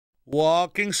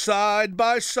Walking side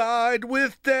by side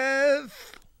with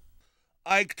death,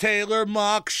 Ike Taylor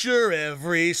mocks your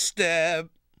every step.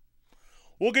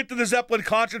 We'll get to the Zeppelin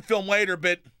concert film later,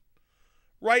 but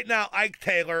right now, Ike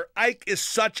Taylor. Ike is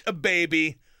such a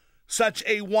baby, such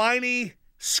a whiny,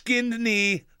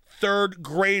 skinned-knee third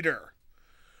grader.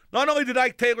 Not only did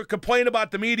Ike Taylor complain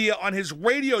about the media on his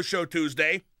radio show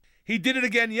Tuesday, he did it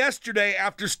again yesterday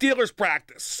after Steelers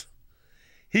practice.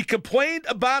 He complained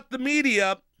about the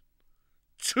media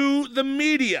to the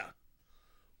media.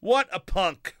 What a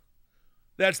punk.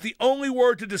 That's the only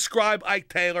word to describe Ike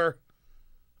Taylor.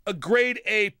 A grade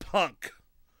A punk.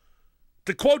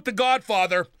 To quote The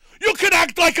Godfather, "You can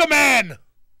act like a man!"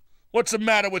 What's the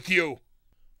matter with you?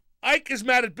 Ike is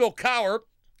mad at Bill Cowher,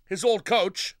 his old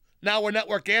coach, now a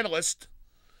network analyst.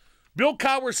 Bill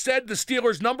Cowher said the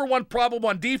Steelers' number one problem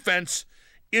on defense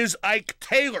is Ike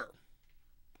Taylor.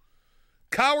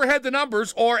 Cowher had the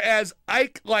numbers, or as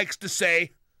Ike likes to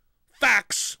say,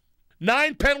 facts.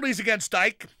 9 penalties against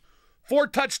Ike, 4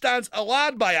 touchdowns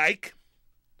allowed by Ike,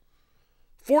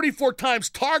 44 times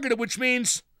targeted, which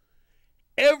means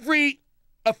every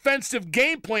offensive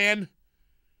game plan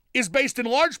is based in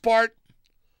large part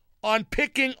on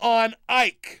picking on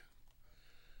Ike.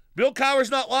 Bill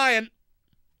Cowher's not lying.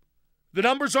 The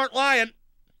numbers aren't lying.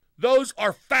 Those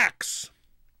are facts.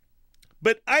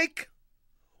 But Ike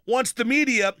wants the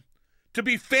media to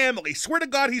be family. Swear to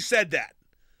God he said that.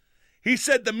 He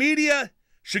said the media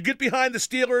should get behind the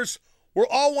Steelers. We're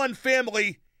all one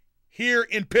family here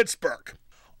in Pittsburgh.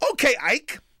 Okay,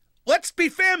 Ike, let's be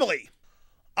family.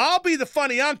 I'll be the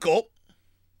funny uncle.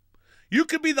 You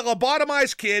could be the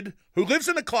lobotomized kid who lives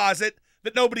in a closet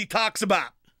that nobody talks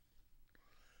about.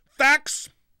 Facts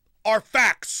are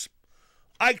facts.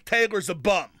 Ike Taylor's a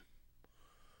bum.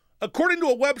 According to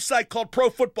a website called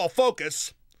Pro Football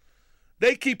Focus,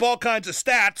 they keep all kinds of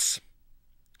stats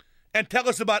and tell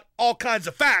us about all kinds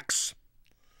of facts.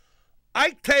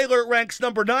 Ike Taylor ranks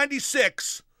number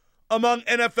 96 among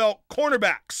NFL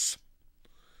cornerbacks.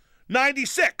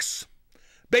 96.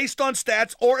 Based on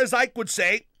stats, or as Ike would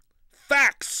say,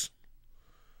 facts.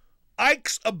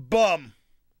 Ike's a bum.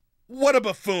 What a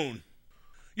buffoon.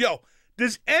 Yo,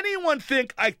 does anyone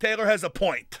think Ike Taylor has a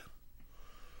point?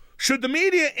 Should the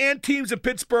media and teams in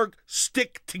Pittsburgh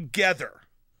stick together?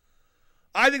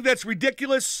 I think that's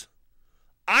ridiculous.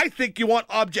 I think you want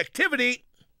objectivity,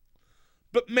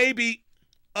 but maybe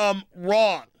I'm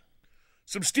wrong.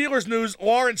 Some Steelers news,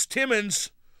 Lawrence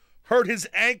Timmons hurt his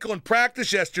ankle in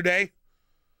practice yesterday.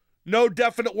 No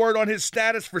definite word on his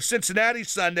status for Cincinnati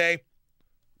Sunday.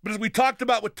 But as we talked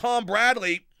about with Tom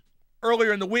Bradley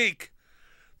earlier in the week,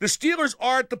 the Steelers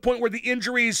are at the point where the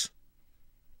injuries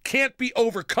can't be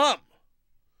overcome,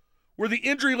 where the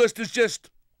injury list is just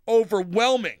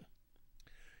overwhelming.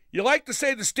 You like to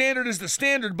say the standard is the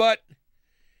standard, but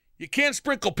you can't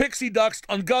sprinkle pixie dust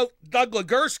on Doug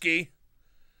Legursky,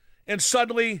 and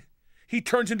suddenly he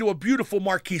turns into a beautiful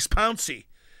Marquise Pouncey.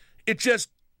 It just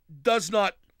does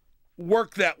not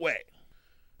work that way.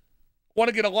 Want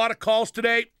to get a lot of calls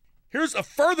today? Here's a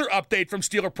further update from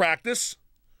Steeler practice.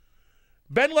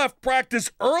 Ben left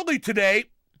practice early today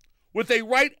with a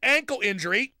right ankle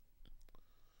injury.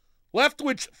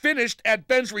 Leftwich finished at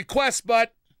Ben's request,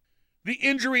 but the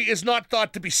injury is not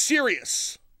thought to be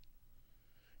serious.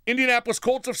 Indianapolis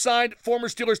Colts have signed former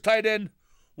Steelers tight end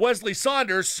Wesley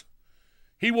Saunders.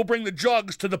 He will bring the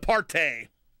jugs to the party.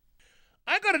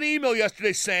 I got an email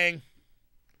yesterday saying,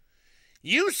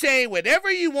 "You say whatever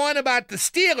you want about the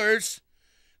Steelers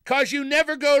because you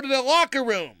never go to the locker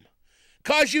room,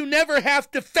 because you never have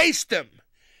to face them.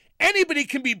 Anybody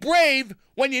can be brave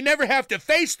when you never have to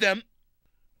face them."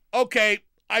 Okay,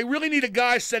 I really need a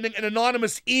guy sending an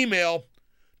anonymous email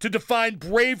to define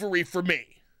bravery for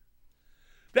me.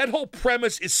 That whole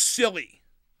premise is silly.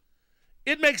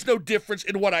 It makes no difference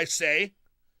in what I say.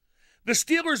 The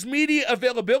Steelers' media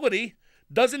availability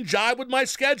doesn't jive with my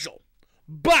schedule.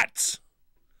 But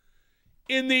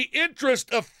in the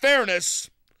interest of fairness,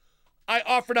 I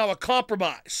offer now a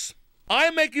compromise. I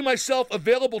am making myself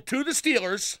available to the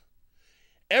Steelers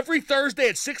every Thursday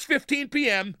at 6:15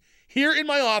 p.m. here in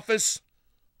my office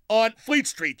on Fleet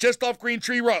Street, just off Green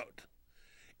Tree Road.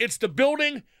 It's the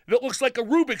building that looks like a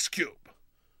Rubik's Cube.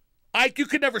 Ike, you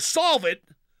could never solve it,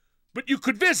 but you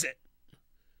could visit.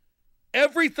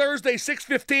 Every Thursday,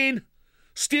 6:15,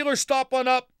 Steelers stop on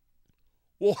up.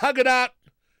 We'll hug it out.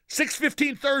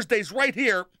 6:15 Thursdays right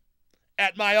here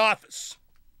at my office.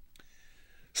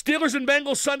 Steelers and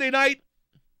Bengals Sunday night.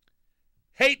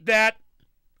 Hate that.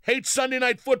 Hate Sunday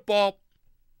night football.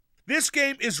 This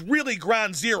game is really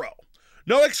ground zero.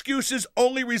 No excuses,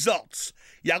 only results.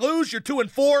 You lose, you're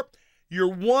 2-4. You're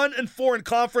 1-4 in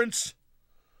conference.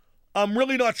 I'm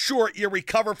really not sure you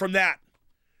recover from that.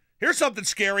 Here's something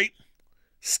scary.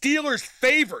 Steelers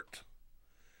favored.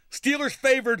 Steelers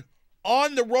favored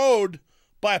on the road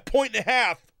by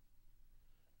 1.5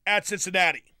 at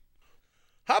Cincinnati.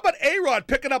 How about A-Rod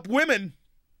picking up women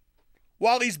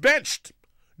while he's benched?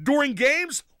 During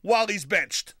games while he's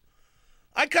benched.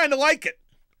 I kind of like it.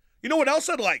 You know what else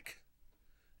I'd like?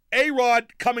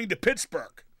 A-Rod coming to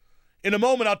Pittsburgh. In a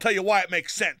moment, I'll tell you why it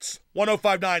makes sense.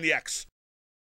 105.9 The X.